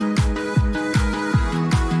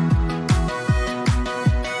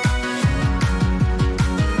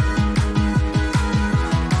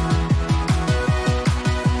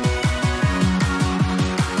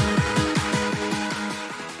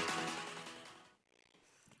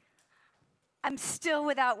I'm still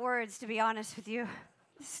without words, to be honest with you.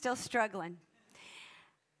 Still struggling.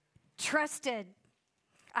 Trusted.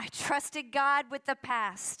 I trusted God with the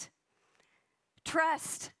past.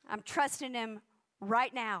 Trust. I'm trusting Him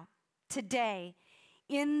right now, today,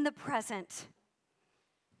 in the present.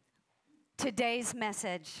 Today's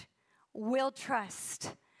message, will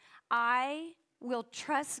trust. I will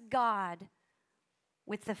trust God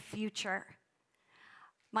with the future.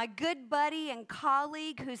 My good buddy and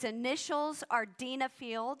colleague, whose initials are Dina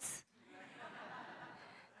Fields,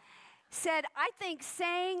 said, I think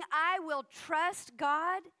saying I will trust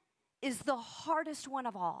God is the hardest one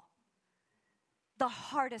of all. The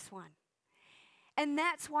hardest one. And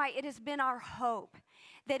that's why it has been our hope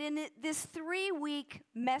that in this 3-week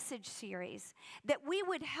message series, that we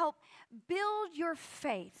would help build your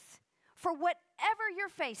faith for whatever you're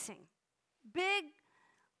facing. Big,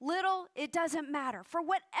 little, it doesn't matter. For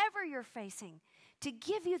whatever you're facing, to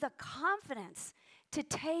give you the confidence to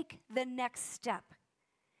take the next step.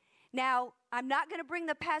 Now, I'm not going to bring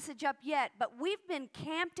the passage up yet, but we've been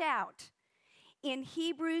camped out in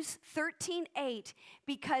Hebrews 13:8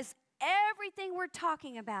 because everything we're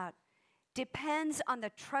talking about depends on the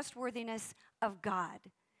trustworthiness of God.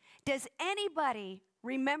 Does anybody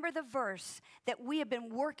remember the verse that we have been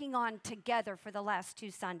working on together for the last 2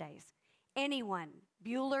 Sundays? Anyone?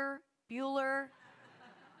 Bueller?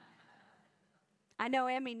 I know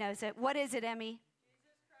Emmy knows it. What is it, Emmy? Jesus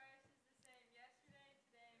Christ is the same yesterday,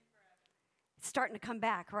 today, and forever. It's starting to come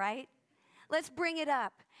back, right? Let's bring it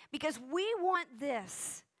up because we want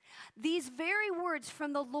these very words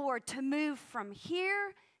from the Lord to move from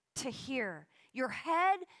here to here, your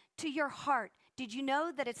head to your heart. Did you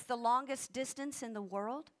know that it's the longest distance in the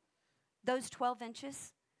world? Those 12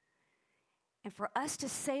 inches? And for us to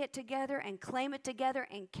say it together and claim it together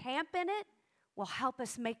and camp in it will help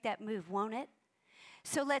us make that move, won't it?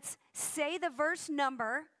 So let's say the verse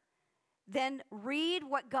number, then read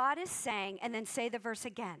what God is saying, and then say the verse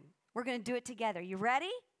again. We're going to do it together. You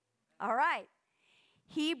ready? All right.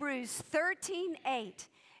 Hebrews 13:8.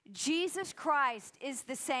 Jesus Christ is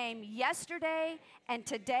the same yesterday and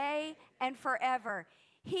today and forever.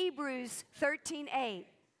 Hebrews 13:8.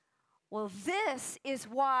 Well, this is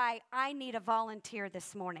why I need a volunteer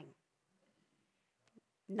this morning.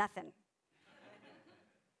 Nothing.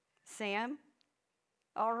 Sam?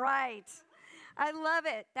 All right. I love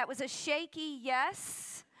it. That was a shaky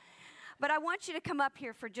yes. But I want you to come up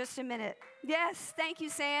here for just a minute. Yes, thank you,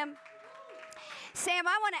 Sam. Sam,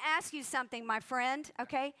 I want to ask you something, my friend,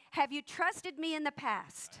 okay? Have you trusted me in the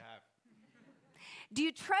past? I have. Do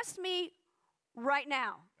you trust me right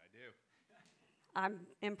now? I do. I'm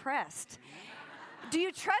impressed. Do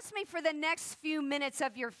you trust me for the next few minutes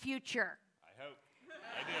of your future? I hope.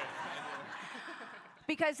 I do.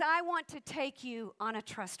 Because I want to take you on a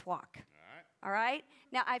trust walk. All All right?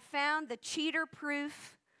 Now, I found the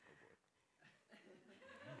cheater-proof.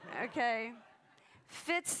 Okay.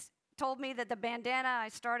 Fitz told me that the bandana I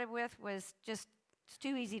started with was just it's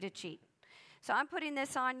too easy to cheat. So I'm putting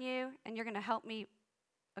this on you, and you're going to help me.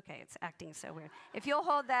 Okay, it's acting so weird. If you'll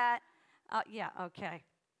hold that. Yeah, okay.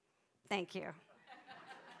 Thank you.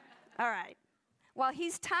 All right. While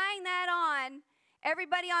he's tying that on,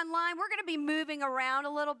 everybody online, we're going to be moving around a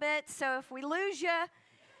little bit. So if we lose you,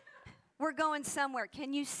 we're going somewhere.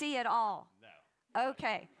 Can you see it all? No.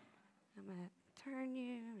 Okay. I'm going to turn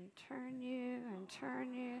you and turn you and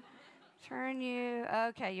turn you, turn you.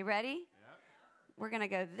 Okay, you ready? Yep. We're going to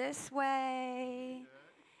go this way.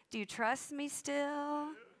 Do you trust me still?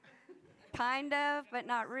 Kind of, but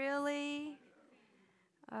not really.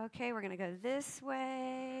 Okay, we're going to go this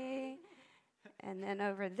way. And then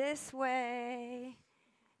over this way.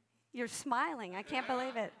 You're smiling. I can't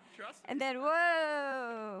believe it. Trust me. And then,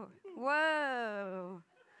 whoa, whoa,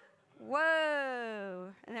 whoa.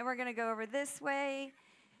 And then we're going to go over this way.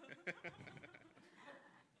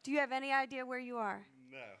 Do you have any idea where you are?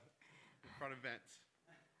 No. In front of vents.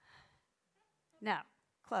 No,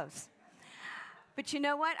 close. But you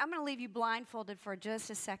know what? I'm going to leave you blindfolded for just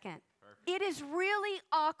a second. Perfect. It is really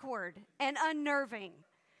awkward and unnerving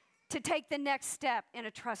to take the next step in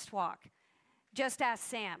a trust walk. Just ask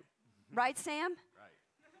Sam. Right, Sam?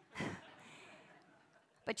 Right.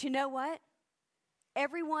 But you know what?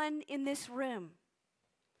 Everyone in this room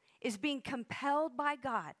is being compelled by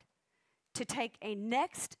God to take a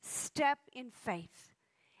next step in faith.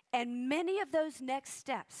 And many of those next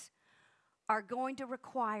steps are going to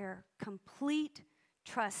require complete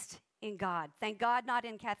trust in God. Thank God, not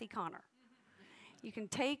in Kathy Connor. You can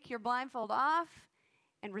take your blindfold off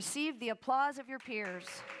and receive the applause of your peers.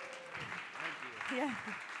 Thank you. Yeah.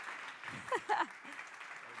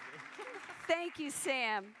 Thank you,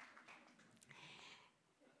 Sam.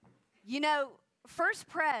 You know, First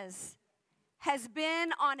Pres has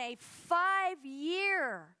been on a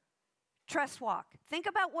 5-year trust walk. Think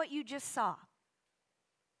about what you just saw.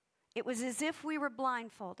 It was as if we were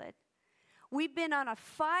blindfolded. We've been on a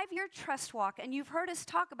 5-year trust walk, and you've heard us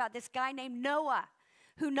talk about this guy named Noah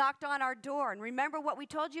who knocked on our door. And remember what we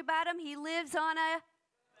told you about him? He lives on a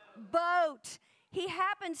boat. He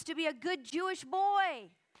happens to be a good Jewish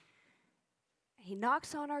boy. He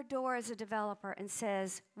knocks on our door as a developer and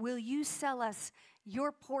says, "Will you sell us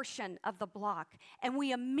your portion of the block?" And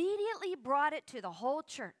we immediately brought it to the whole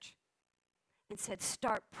church and said,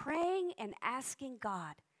 "Start praying and asking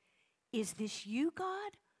God, is this you,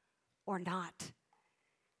 God, or not?"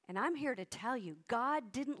 And I'm here to tell you,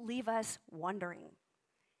 God didn't leave us wondering.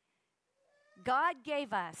 God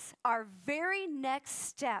gave us our very next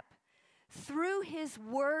step through His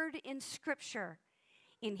word in Scripture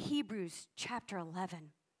in Hebrews chapter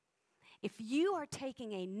 11. If you are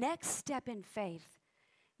taking a next step in faith,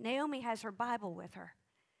 Naomi has her Bible with her.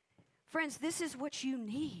 Friends, this is what you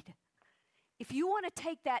need. If you want to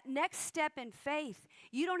take that next step in faith,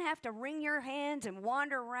 you don't have to wring your hands and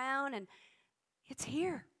wander around, and it's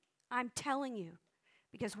here. I'm telling you.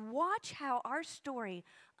 Because watch how our story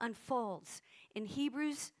unfolds in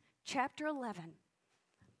Hebrews chapter 11.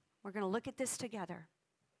 We're going to look at this together.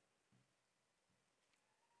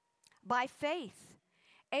 By faith,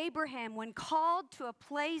 Abraham, when called to a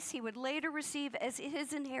place he would later receive as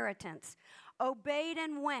his inheritance, obeyed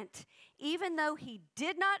and went, even though he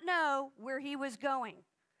did not know where he was going.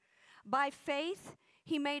 By faith,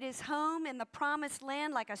 he made his home in the promised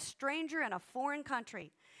land like a stranger in a foreign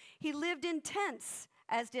country. He lived in tents,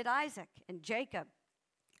 as did Isaac and Jacob,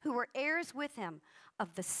 who were heirs with him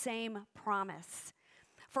of the same promise.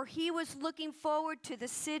 For he was looking forward to the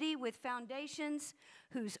city with foundations,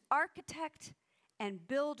 whose architect and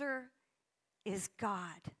builder is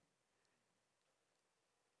God.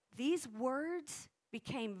 These words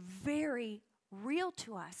became very real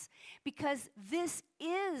to us because this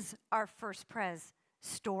is our First Pres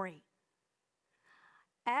story.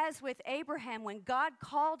 As with Abraham, when God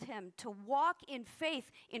called him to walk in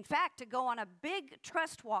faith, in fact, to go on a big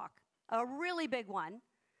trust walk, a really big one,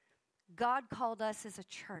 God called us as a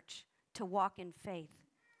church to walk in faith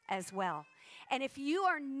as well. And if you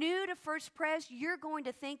are new to First Pres, you're going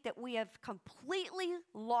to think that we have completely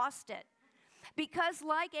lost it. Because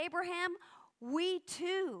like Abraham, we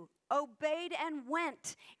too obeyed and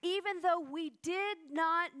went, even though we did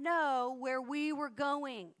not know where we were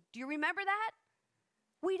going. Do you remember that?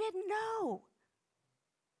 We didn't know.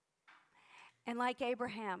 And like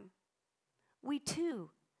Abraham, we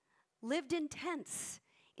too lived in tents,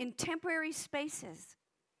 in temporary spaces.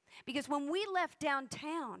 Because when we left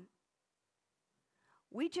downtown,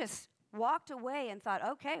 we just walked away and thought,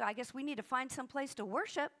 okay, I guess we need to find some place to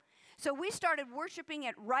worship. So we started worshiping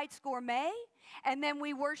at Wright's Gourmet, and then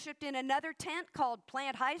we worshiped in another tent called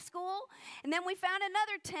Plant High School, and then we found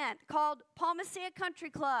another tent called Palmacia Country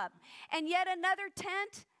Club, and yet another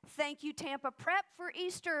tent, thank you Tampa Prep for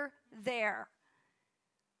Easter there.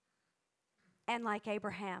 And like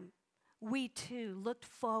Abraham, we too looked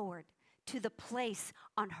forward to the place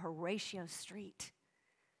on Horatio Street,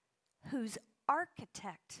 whose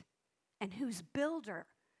architect and whose builder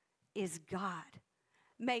is God.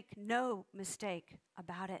 Make no mistake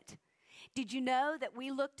about it. Did you know that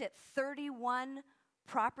we looked at 31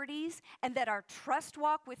 properties and that our trust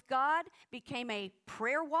walk with God became a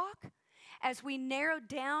prayer walk as we narrowed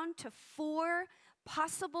down to 4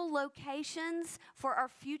 possible locations for our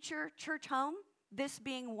future church home, this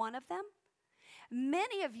being one of them?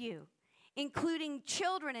 Many of you, including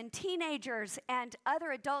children and teenagers and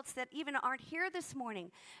other adults that even aren't here this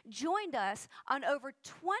morning, joined us on over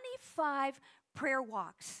 25 prayer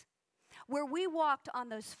walks where we walked on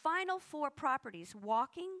those final 4 properties,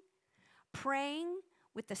 walking, praying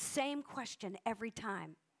with the same question every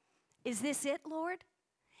time. Is this it, Lord?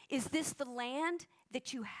 Is this the land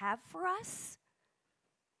that you have for us?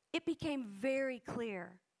 It became very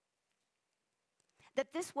clear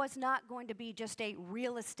that this was not going to be just a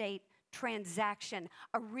real estate transaction,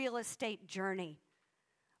 a real estate journey,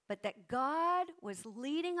 but that God was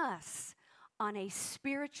leading us on a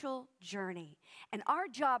spiritual journey. And our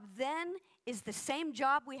job then is the same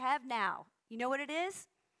job we have now. You know what it is?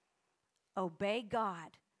 Obey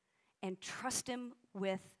God and trust Him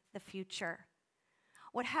with the future.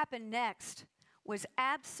 What happened next was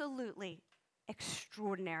absolutely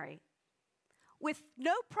extraordinary. With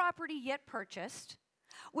no property yet purchased,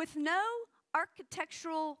 with no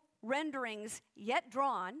architectural renderings yet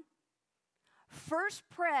drawn, First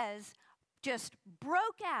Pres just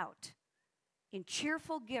broke out in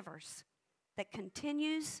cheerful givers that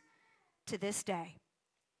continues to this day.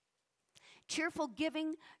 Cheerful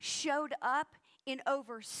giving showed up in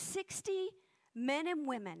over 60 men and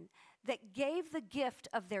women that gave the gift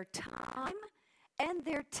of their time and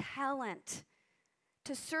their talent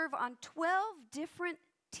to serve on 12 different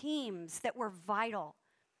teams that were vital,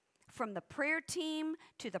 from the prayer team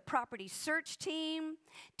to the property search team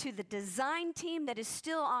to the design team that is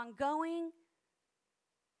still ongoing.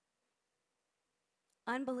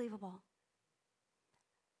 Unbelievable.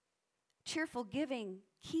 Cheerful giving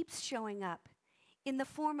keeps showing up in the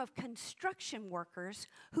form of construction workers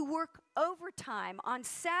who work overtime on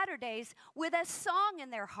Saturdays with a song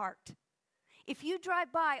in their heart. If you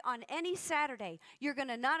drive by on any Saturday, you're going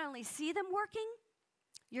to not only see them working,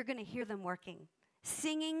 you're going to hear them working,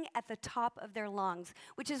 singing at the top of their lungs,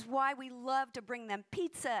 which is why we love to bring them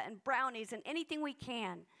pizza and brownies and anything we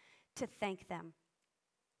can to thank them.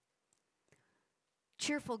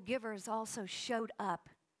 Cheerful givers also showed up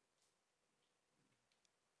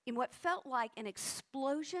in what felt like an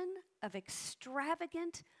explosion of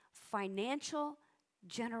extravagant financial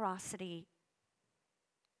generosity,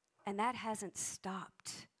 and that hasn't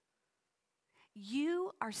stopped.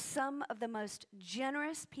 You are some of the most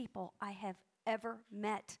generous people I have ever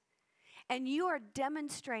met, and you are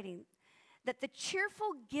demonstrating that the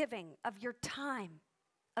cheerful giving of your time,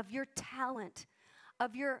 of your talent,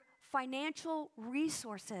 of your financial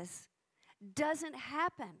resources doesn't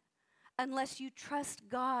happen unless you trust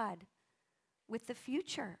God with the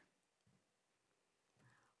future.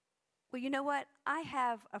 Well, you know what? I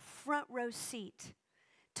have a front row seat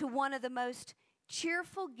to one of the most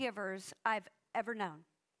cheerful givers I've ever known.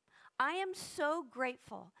 I am so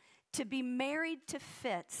grateful to be married to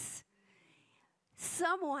Fitz,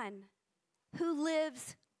 someone who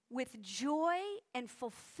lives with joy and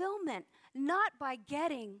fulfillment, not by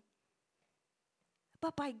getting,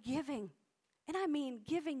 but by giving. And I mean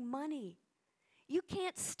giving money. You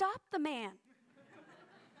can't stop the man.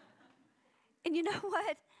 And you know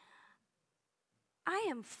what? I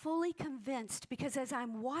am fully convinced, because as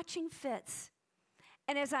I'm watching Fitz,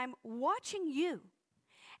 and as I'm watching you,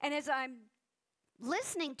 and as I'm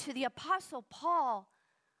listening to the Apostle Paul,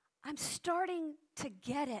 I'm starting to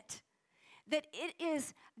get it. That it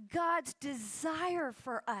is God's desire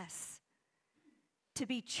for us to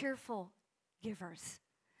be cheerful givers.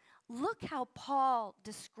 Look how Paul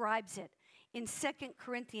describes it in 2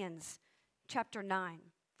 Corinthians chapter 9,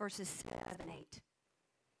 verses 7 and 8.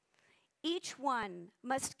 Each one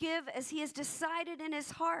must give as he has decided in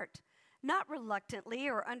his heart, not reluctantly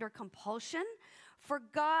or under compulsion, for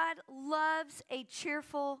God loves a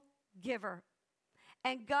cheerful giver.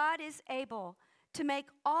 And God is able to make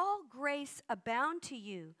all grace abound to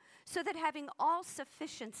you, so that having all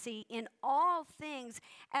sufficiency in all things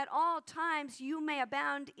at all times, you may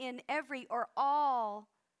abound in every or all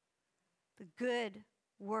the good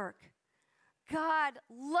work. God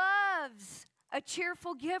loves a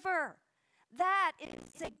cheerful giver. That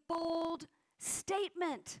is a bold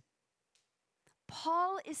statement.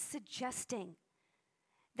 Paul is suggesting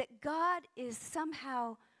that God is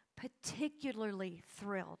somehow particularly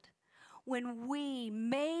thrilled when we,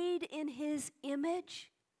 made in his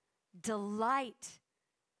image, delight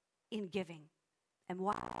in giving. And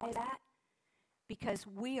why is that? Because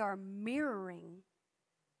we are mirroring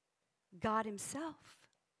God himself.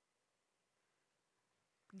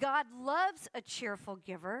 God loves a cheerful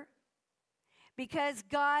giver because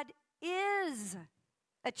God is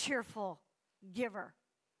a cheerful giver.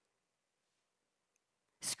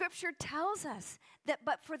 Scripture tells us that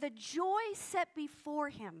but for the joy set before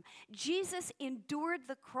him, Jesus endured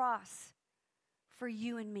the cross for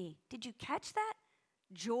you and me. Did you catch that?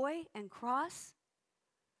 Joy and cross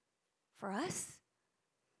for us.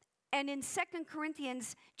 And in 2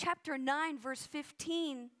 Corinthians chapter 9, verse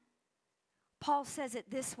 15, Paul says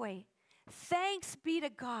it this way: thanks be to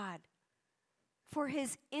God for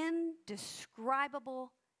his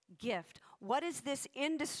indescribable gift. What is this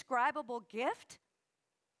indescribable gift?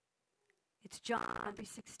 It's John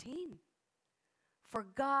 3:16. For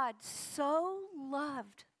God so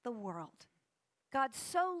loved the world. God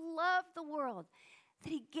so loved the world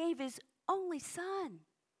that he gave his only Son,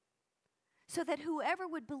 so that whoever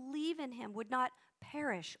would believe in him would not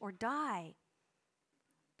perish or die,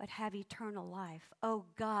 but have eternal life. Oh,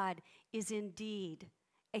 God is indeed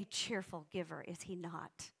a cheerful giver, is he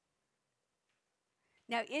not?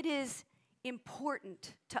 Now, it is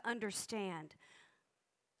important to understand,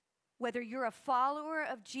 whether you're a follower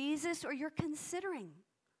of Jesus or you're considering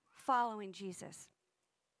following Jesus,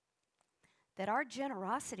 that our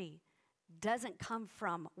generosity doesn't come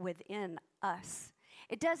from within us.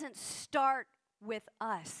 It doesn't start with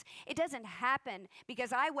us. It doesn't happen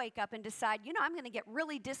because I wake up and decide, I'm going to get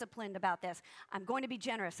really disciplined about this. I'm going to be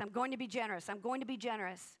generous. I'm going to be generous. I'm going to be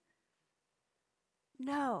generous.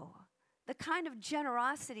 No, the kind of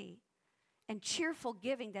generosity and cheerful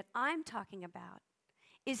giving that I'm talking about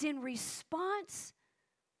is in response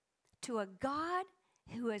to a God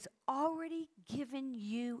who has already given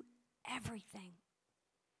you everything.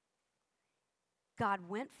 God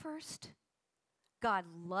went first. God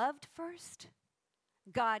loved first.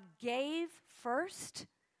 God gave first.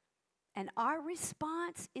 And our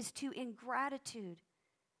response is to, in gratitude,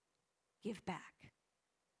 give back.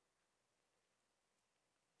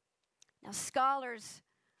 Now, scholars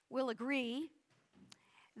will agree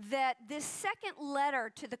that this second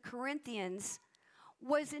letter to the Corinthians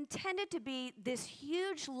was intended to be this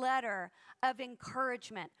huge letter of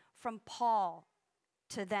encouragement from Paul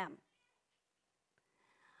to them.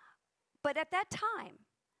 But at that time,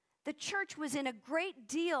 the church was in a great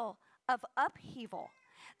deal of upheaval.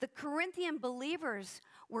 The Corinthian believers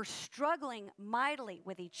were struggling mightily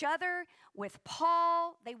with each other, with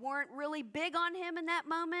Paul. They weren't really big on him in that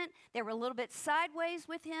moment. They were a little bit sideways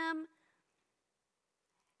with him.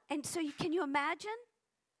 And so can you imagine?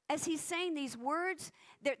 As he's saying these words,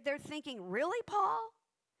 they're thinking, really, Paul?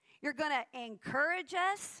 You're going to encourage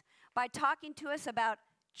us by talking to us about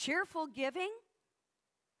cheerful giving?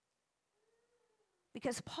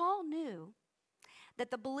 Because Paul knew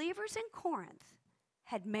that the believers in Corinth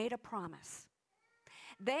had made a promise.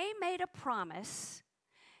 They made a promise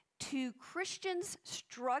to Christians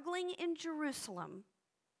struggling in Jerusalem.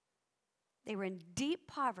 They were in deep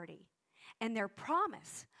poverty, and their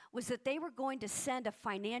promise was that they were going to send a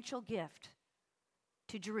financial gift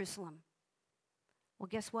to Jerusalem. Well,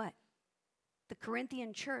 guess what? The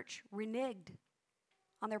Corinthian church reneged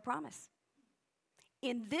on their promise.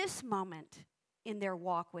 In this moment in their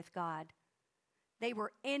walk with God, they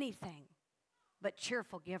were anything but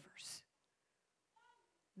cheerful givers.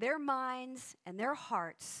 Their minds and their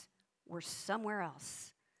hearts were somewhere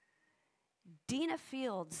else. Dina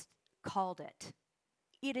Fields called it,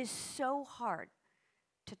 "It is so hard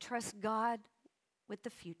to trust God with the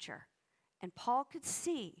future." And Paul could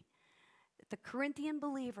see that the Corinthian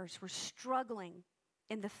believers were struggling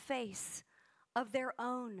in the face of their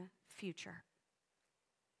own future.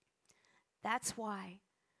 That's why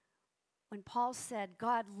when Paul said,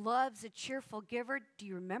 God loves a cheerful giver, do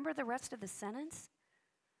you remember the rest of the sentence?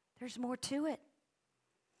 There's more to it.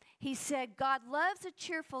 He said, God loves a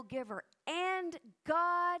cheerful giver, and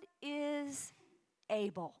God is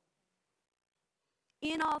able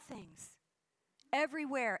in all things,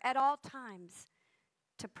 everywhere, at all times,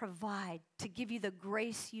 to provide, to give you the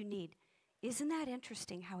grace you need. Isn't that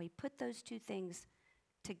interesting how he put those two things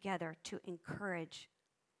together to encourage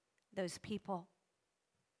those people?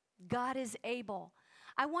 God is able.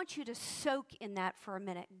 I want you to soak in that for a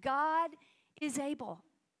minute. God is able.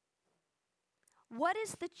 What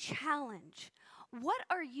is the challenge? What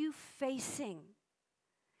are you facing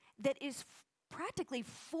that is practically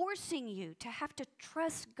forcing you to have to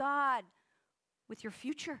trust God with your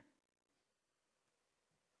future?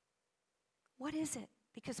 What is it?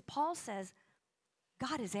 Because Paul says,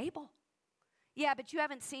 God is able. Yeah, but you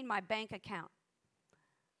haven't seen my bank account.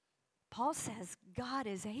 Paul says, God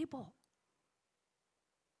is able.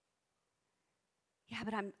 Yeah,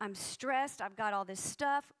 but I'm stressed. I've got all this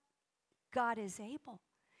stuff. God is able.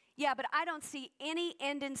 Yeah, but I don't see any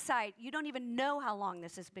end in sight. You don't even know how long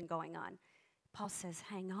this has been going on. Paul says,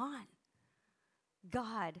 hang on.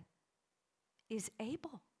 God is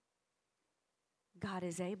able. God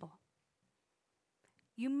is able.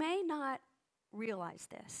 You may not realize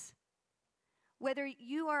this. Whether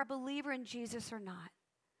you are a believer in Jesus or not,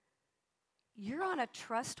 you're on a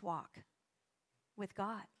trust walk with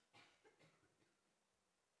God.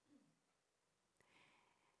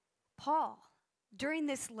 Paul, during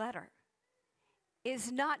this letter,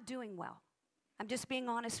 is not doing well. I'm just being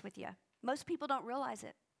honest with you. Most people don't realize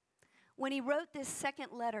it. When he wrote this second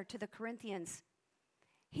letter to the Corinthians,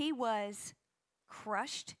 he was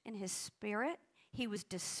crushed in his spirit. He was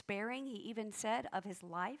despairing, he even said, of his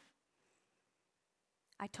life.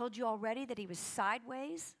 I told you already that he was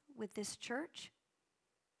sideways with this church.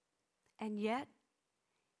 And yet,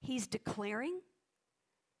 he's declaring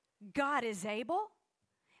God is able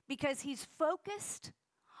because he's focused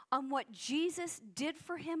on what Jesus did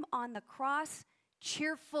for him on the cross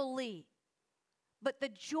cheerfully. But the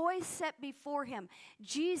joy set before him,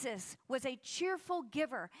 Jesus was a cheerful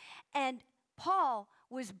giver, and Paul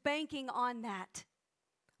was banking on that.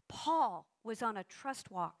 Paul was on a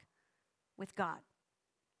trust walk with God.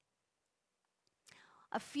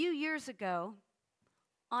 A few years ago,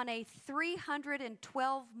 on a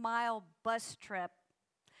 312-mile bus trip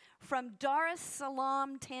from Dar es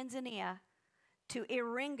Salaam, Tanzania, to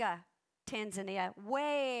Iringa, Tanzania,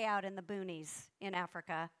 way out in the boonies in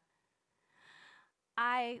Africa.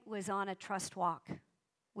 I was on a trust walk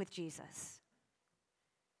with Jesus.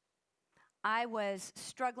 I was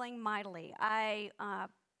struggling mightily. I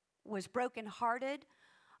was brokenhearted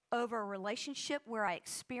over a relationship where I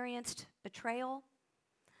experienced betrayal.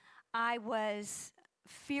 I was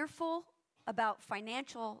fearful about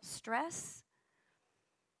financial stress.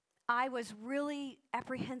 I was really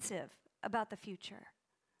apprehensive about the future.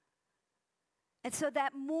 And so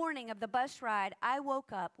that morning of the bus ride, I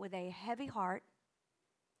woke up with a heavy heart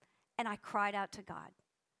and I cried out to God.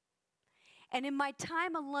 And in my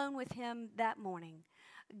time alone with Him that morning,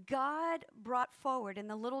 God brought forward in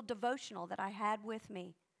the little devotional that I had with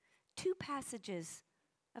me 2 passages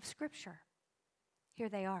of Scripture. Here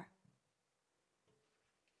they are.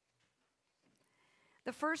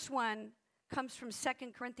 The first one comes from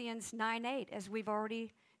 2 Corinthians 9:8, as we've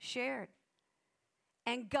already shared.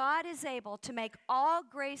 And God is able to make all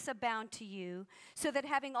grace abound to you, so that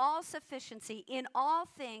having all sufficiency in all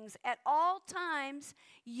things at all times,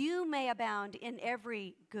 you may abound in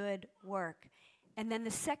every good work. And then the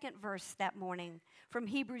second verse that morning from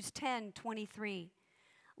Hebrews 10:23.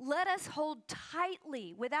 Let us hold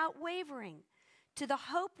tightly without wavering to the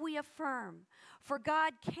hope we affirm, for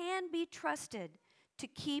God can be trusted to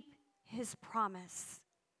keep His promise.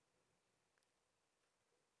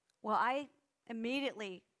 Well, I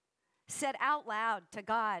immediately said out loud to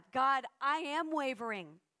God, God, I am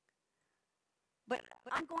wavering, but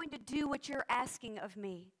I'm going to do what you're asking of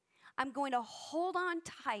me. I'm going to hold on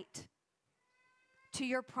tight to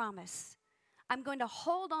your promise. I'm going to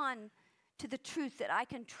hold on to the truth that I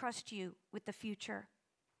can trust you with the future.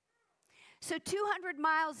 So 200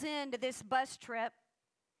 miles into this bus trip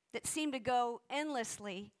that seemed to go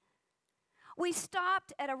endlessly, we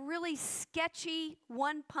stopped at a really sketchy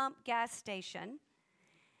one-pump gas station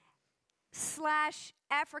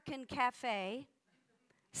 / African cafe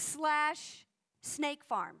 / snake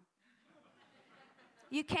farm.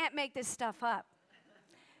 You can't make this stuff up.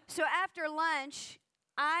 So after lunch,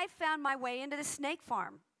 I found my way into the snake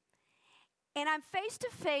farm. And I'm face to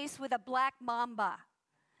face with a black mamba.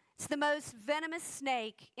 It's the most venomous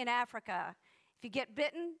snake in Africa. If you get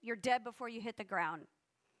bitten, you're dead before you hit the ground.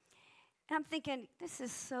 And I'm thinking, this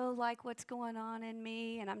is so like what's going on in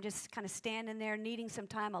me. And I'm just kind of standing there needing some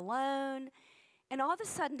time alone. And all of a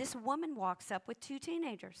sudden, this woman walks up with 2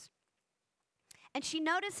 teenagers. And she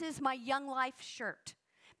notices my Young Life shirt,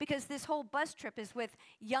 because this whole bus trip is with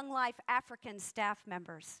Young Life African staff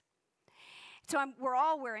members. So we're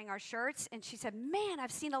all wearing our shirts. And she said, man,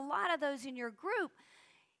 I've seen a lot of those in your group.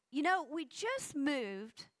 You know, we just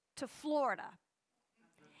moved to Florida.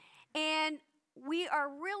 And we are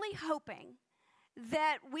really hoping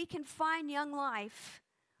that we can find Young Life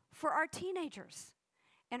for our teenagers.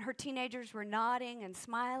 And her teenagers were nodding and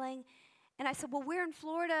smiling. And I said, well, where in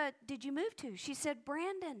Florida did you move to? She said,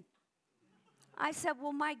 Brandon. I said,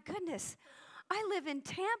 well, my goodness, I live in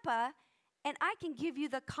Tampa, and I can give you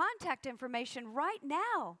the contact information right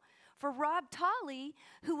now for Rob Tolley,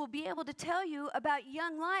 who will be able to tell you about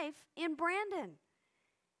Young Life in Brandon.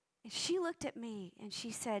 And she looked at me and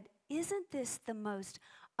she said, isn't this the most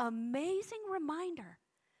amazing reminder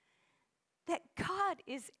that God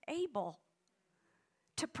is able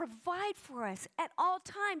to provide for us at all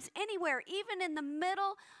times, anywhere, even in the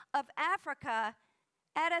middle of Africa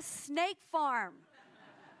at a snake farm?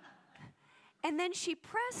 And then she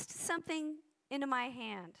pressed something into my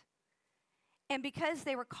hand. And because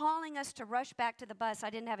they were calling us to rush back to the bus, I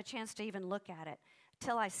didn't have a chance to even look at it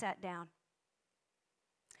till I sat down.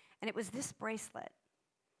 And it was this bracelet.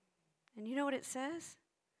 And you know what it says?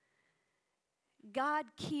 God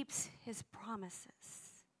keeps His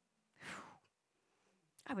promises. Whew.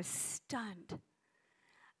 I was stunned.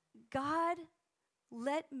 God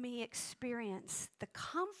let me experience the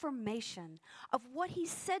confirmation of what He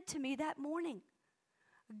said to me that morning.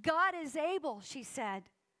 God is able, she said.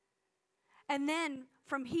 And then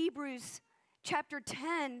from Hebrews chapter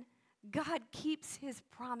 10, God keeps His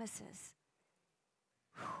promises.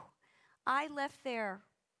 Whew. I left there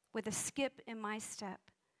with a skip in my step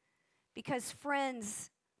because,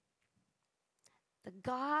 friends, the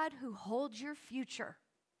God who holds your future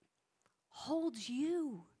holds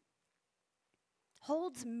you,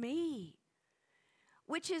 holds me,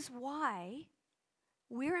 which is why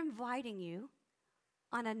we're inviting you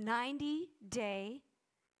on a 90-day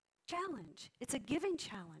challenge. It's a giving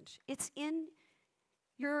challenge. It's in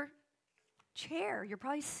your chair. You're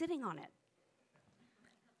probably sitting on it.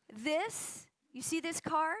 This You see this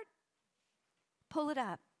card? Pull it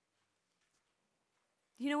up.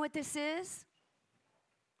 You know what this is?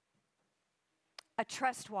 A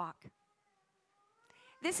trust walk.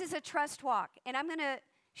 This is a trust walk. And I'm going to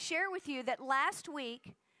share with you that last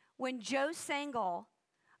week when Joe Sangl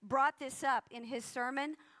brought this up in his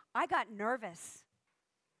sermon, I got nervous.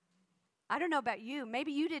 I don't know about you.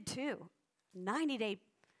 Maybe you did too. 90-day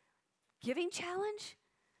giving challenge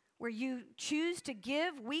where you choose to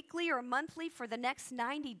give weekly or monthly for the next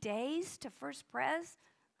 90 days to First Pres.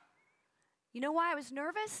 You know why I was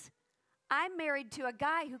nervous? I'm married to a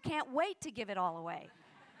guy who can't wait to give it all away.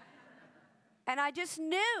 And I just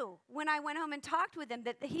knew when I went home and talked with him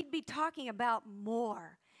that he'd be talking about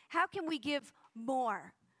more. How can we give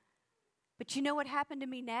more? But you know what happened to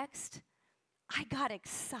me next? I got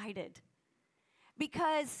excited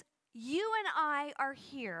because you and I are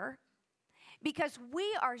here because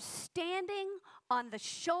we are standing on the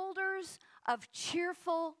shoulders of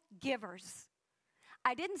cheerful givers.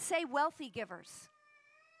 I didn't say wealthy givers.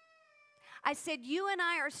 I said you and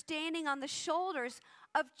I are standing on the shoulders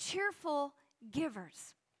of cheerful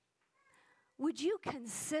givers. Would you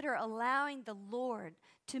consider allowing the Lord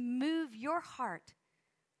to move your heart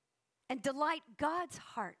and delight God's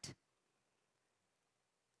heart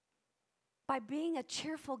by being a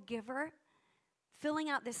cheerful giver, filling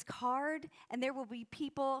out this card, and there will be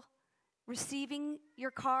people receiving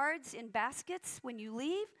your cards in baskets when you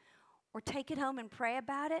leave, or take it home and pray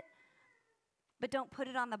about it, but don't put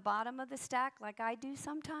it on the bottom of the stack like I do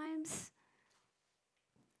sometimes.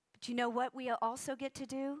 But you know what we also get to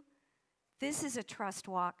do? This is a trust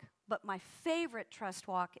walk, but my favorite trust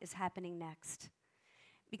walk is happening next.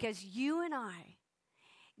 Because you and I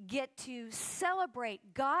get to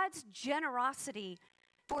celebrate God's generosity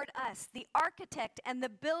toward us, the architect and the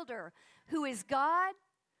builder who is God.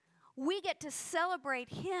 We get to celebrate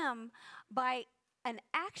him by an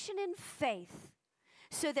action in faith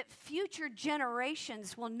so that future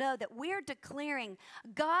generations will know that we're declaring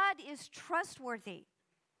God is trustworthy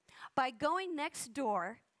by going next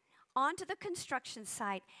door onto the construction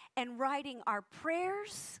site and writing our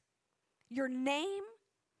prayers, your name,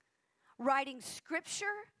 writing scripture.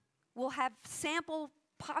 We'll have sample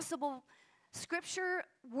possible scripture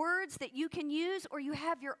words that you can use, or you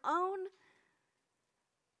have your own.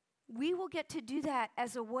 We will get to do that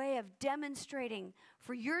as a way of demonstrating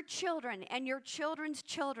for your children and your children's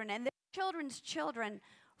children and their children's children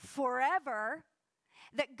forever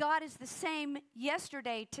that God is the same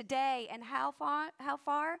yesterday, today, and how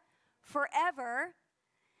far? Forever.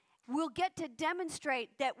 We'll get to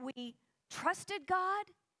demonstrate that we trusted God,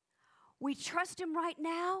 we trust him right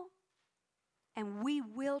now, and we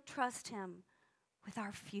will trust him with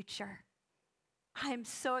our future. I'm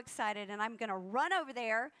so excited, and I'm going to run over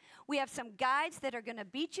there. We have some guides that are going to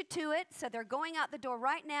beat you to it, so they're going out the door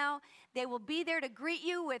right now. They will be there to greet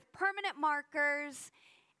you with permanent markers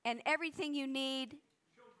and everything you need.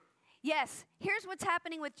 Yes, here's what's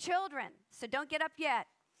happening with children, so don't get up yet.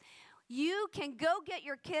 You can go get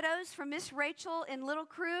your kiddos from Miss Rachel in Little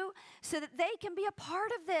Crew so that they can be a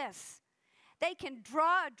part of this. They can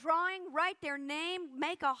draw a drawing, write their name,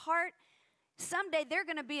 make a heart. Someday they're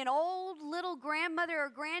going to be an old little grandmother or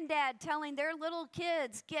granddad telling their little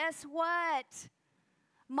kids, guess what?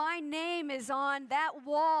 My name is on that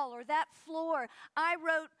wall or that floor. I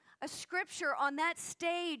wrote a scripture on that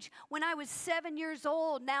stage when I was 7 years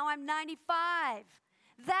old. Now I'm 95.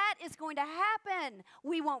 That is going to happen.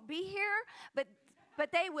 We won't be here, but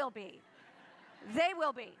they will be. They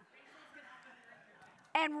will be.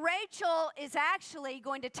 And Rachel is actually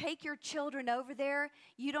going to take your children over there.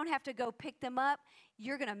 You don't have to go pick them up.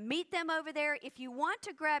 You're going to meet them over there. If you want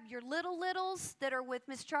to grab your littles that are with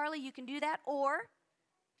Miss Charlie, you can do that. Or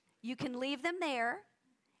you can leave them there,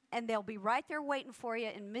 and they'll be right there waiting for you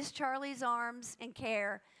in Miss Charlie's arms and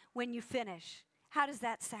care when you finish. How does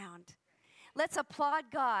that sound? Let's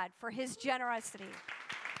applaud God for his generosity.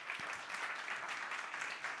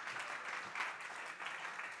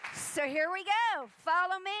 So here we go.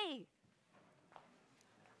 Follow me.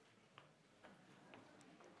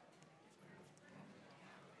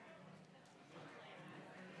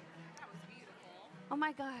 That was beautiful. Oh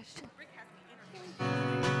my gosh. Rick has the energy.